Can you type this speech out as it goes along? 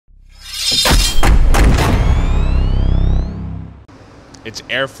It's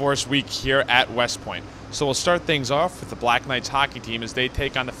Air Force Week here at West Point. So we'll start things off with the Black Knights hockey team as they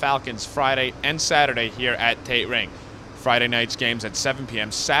take on the Falcons Friday and Saturday here at Tate Ring. Friday night's game's at 7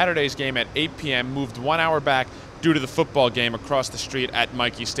 p.m. Saturday's game at 8 p.m. moved 1 hour back due to the football game across the street at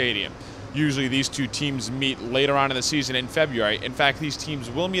Michie Stadium. Usually these two teams meet later on in the season in February. In fact, these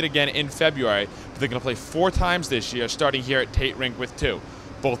teams will meet again in February, but they're going to play 4 times this year, starting here at Tate Rink with 2.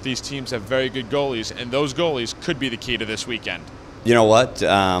 Both these teams have very good goalies, and those goalies could be the key to this weekend. You know what?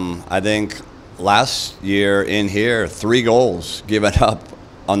 I think last year in here, 3 goals given up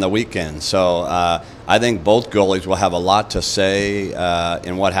on the weekend. So I think both goalies will have a lot to say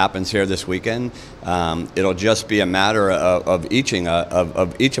in what happens here this weekend. It'll just be a matter of each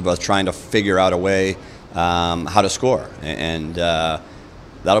of us trying to figure out a way how to score, and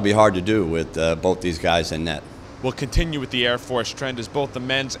that'll be hard to do with both these guys in net. We'll continue with the Air Force trend as both the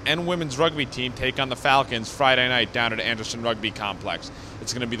men's and women's rugby team take on the Falcons Friday night down at Anderson Rugby Complex.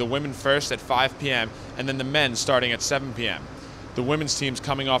 It's going to be the women first at 5 p.m. and then the men starting at 7 p.m. The women's team's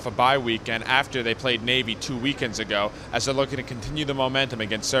coming off a bye weekend after they played Navy 2 weekends ago as they're looking to continue the momentum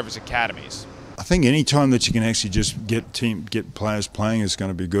against service academies. I think any time that you can actually just get players playing is going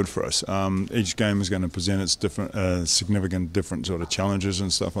to be good for us. Each game is going to present its different, significant different sort of challenges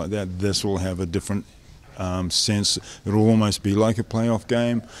and stuff like that. This will have a different sense. It'll almost be like a playoff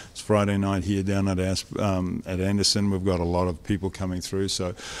game. It's Friday night here down at Anderson. We've got a lot of people coming through,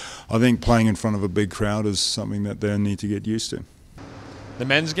 so I think playing in front of a big crowd is something that they need to get used to. The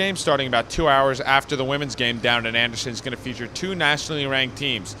men's game, starting about 2 hours after the women's game down at Anderson, is going to feature 2 nationally ranked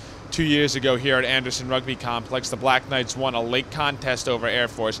teams. 2 years ago here at Anderson Rugby Complex, the Black Knights won a late contest over Air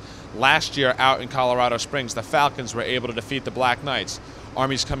Force. Last year out in Colorado Springs, the Falcons were able to defeat the Black Knights.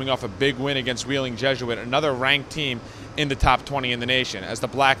 Army's coming off a big win against Wheeling Jesuit, another ranked team in the top 20 in the nation, as the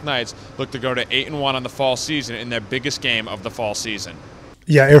Black Knights look to go to 8-1 on the fall season in their biggest game of the fall season.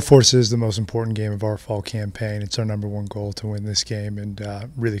 Yeah, Air Force is the most important game of our fall campaign. It's our #1 goal to win this game, and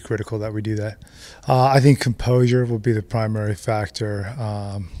really critical that we do that. I think composure will be the primary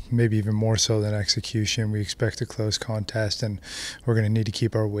factor, maybe even more so than execution. We expect a close contest, and we're going to need to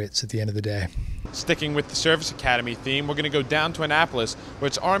keep our wits at the end of the day. Sticking with the Service Academy theme, we're going to go down to Annapolis, where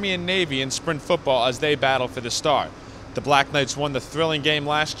it's Army and Navy in sprint football as they battle for the start. The Black Knights won the thrilling game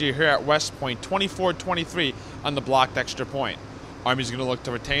last year here at West Point, 24-23 on the blocked extra point. Army's going to look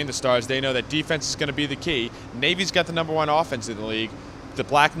to retain the Stars. They know that defense is going to be the key. Navy's got the #1 offense in the league. The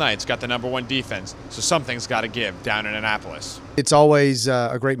Black Knights got the #1 defense, so something's got to give down in Annapolis. It's always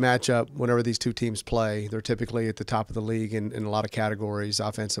a great matchup whenever these two teams play. They're typically at the top of the league in a lot of categories,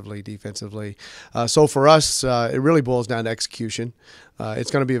 offensively, defensively. So for us, it really boils down to execution.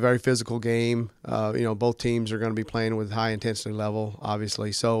 It's going to be a very physical game. Both teams are going to be playing with high intensity level,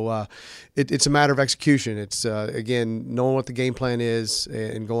 obviously. So it's a matter of execution. It's, again, knowing what the game plan is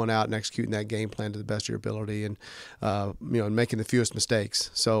and going out and executing that game plan to the best of your ability and, making the fewest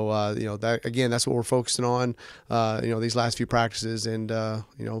mistakes. So, that's what we're focusing on, these last few practices. And,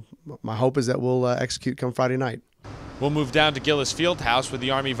 my hope is that we'll execute come Friday night. We'll move down to Gillis Fieldhouse, where the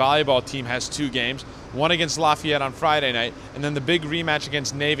Army volleyball team has 2 games, one against Lafayette on Friday night, and then the big rematch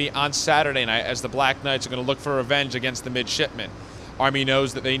against Navy on Saturday night as the Black Knights are going to look for revenge against the midshipmen. Army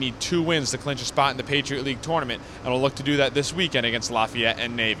knows that they need 2 wins to clinch a spot in the Patriot League tournament, and will look to do that this weekend against Lafayette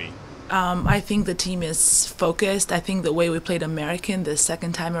and Navy. I think the team is focused. I think the way we played American the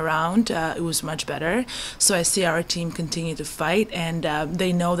second time around, it was much better. So I see our team continue to fight, and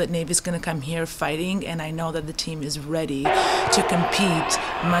they know that Navy's going to come here fighting, and I know that the team is ready to compete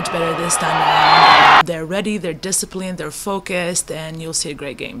much better this time around. They're ready, they're disciplined, they're focused, and you'll see a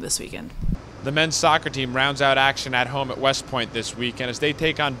great game this weekend. The men's soccer team rounds out action at home at West Point this weekend as they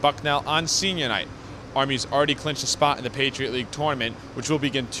take on Bucknell on senior night. Army's already clinched a spot in the Patriot League tournament, which will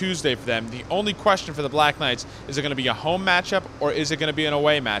begin Tuesday for them. The only question for the Black Knights, is it going to be a home matchup or is it going to be an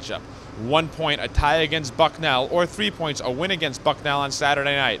away matchup? 1 point, a tie against Bucknell, or 3 points, a win against Bucknell on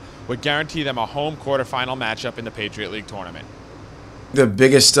Saturday night would guarantee them a home quarterfinal matchup in the Patriot League tournament. The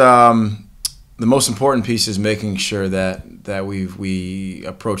biggest, the most important piece is making sure that we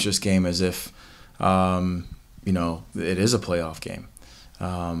approach this game as if, it is a playoff game.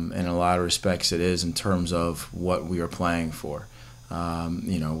 In a lot of respects, it is in terms of what we are playing for.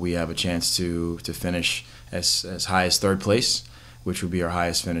 We have a chance to finish as high as 3rd place, which would be our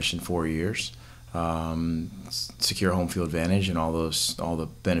highest finish in 4 years. Secure home field advantage and all the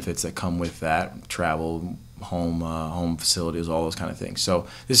benefits that come with that, travel, home facilities, all those kind of things. So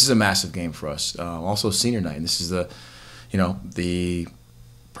this is a massive game for us. Also senior night, and this is the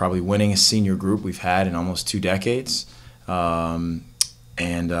probably winningest senior group we've had in almost 2 decades.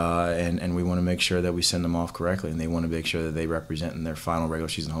 and we want to make sure that we send them off correctly, and they want to make sure that they represent in their final regular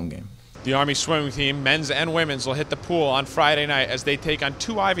season home game. The Army swimming team, men's and women's, will hit the pool on Friday night as they take on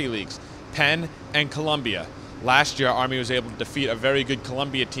two Ivy Leagues, Penn and Columbia. Last year, Army was able to defeat a very good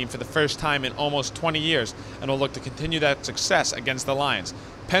Columbia team for the first time in almost 20 years and will look to continue that success against the Lions.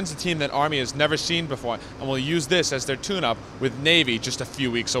 Penn's a team that Army has never seen before and will use this as their tune-up with Navy just a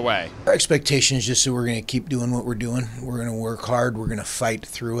few weeks away. Our expectation is just that we're going to keep doing what we're doing. We're going to work hard. We're going to fight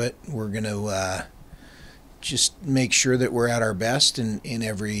through it. We're going to just make sure that we're at our best in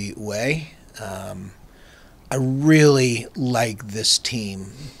every way. I really like this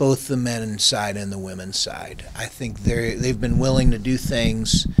team, both the men's side and the women's side. I think they've been willing to do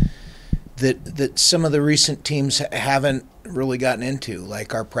things that some of the recent teams haven't really gotten into,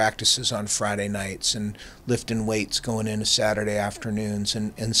 like our practices on Friday nights and lifting weights going into Saturday afternoons,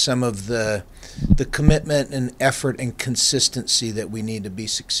 and some of the commitment and effort and consistency that we need to be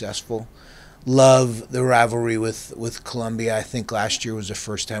successful. Love the rivalry with Columbia. I think last year was the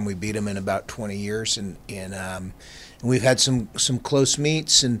first time we beat them in about 20 years, and we've had some close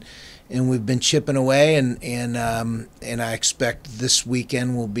meets, and we've been chipping away, and I expect this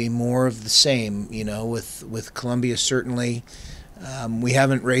weekend will be more of the same. You know, with Columbia certainly. We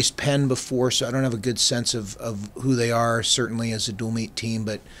haven't raced Penn before, so I don't have a good sense of who they are, certainly as a dual meet team,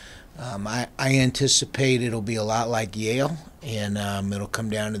 but I anticipate it'll be a lot like Yale, and it'll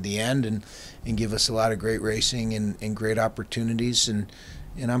come down to the end and give us a lot of great racing and great opportunities, and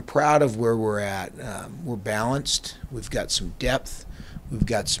I'm proud of where we're at. We're balanced. We've got some depth. We've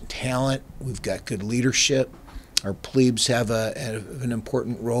got some talent. We've got good leadership. Our plebes have an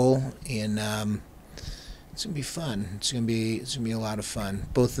important role, and it's gonna be fun. It's gonna be a lot of fun.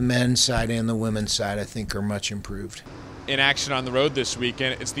 Both the men's side and the women's side, I think, are much improved. In action on the road this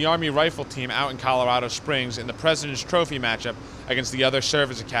weekend, it's the Army Rifle Team out in Colorado Springs in the President's Trophy matchup against the other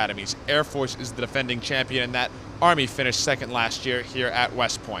service academies. Air Force is the defending champion, and that Army finished second last year here at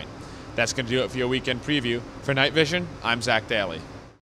West Point. That's going to do it for your weekend preview. For Night Vision, I'm Zach Daly.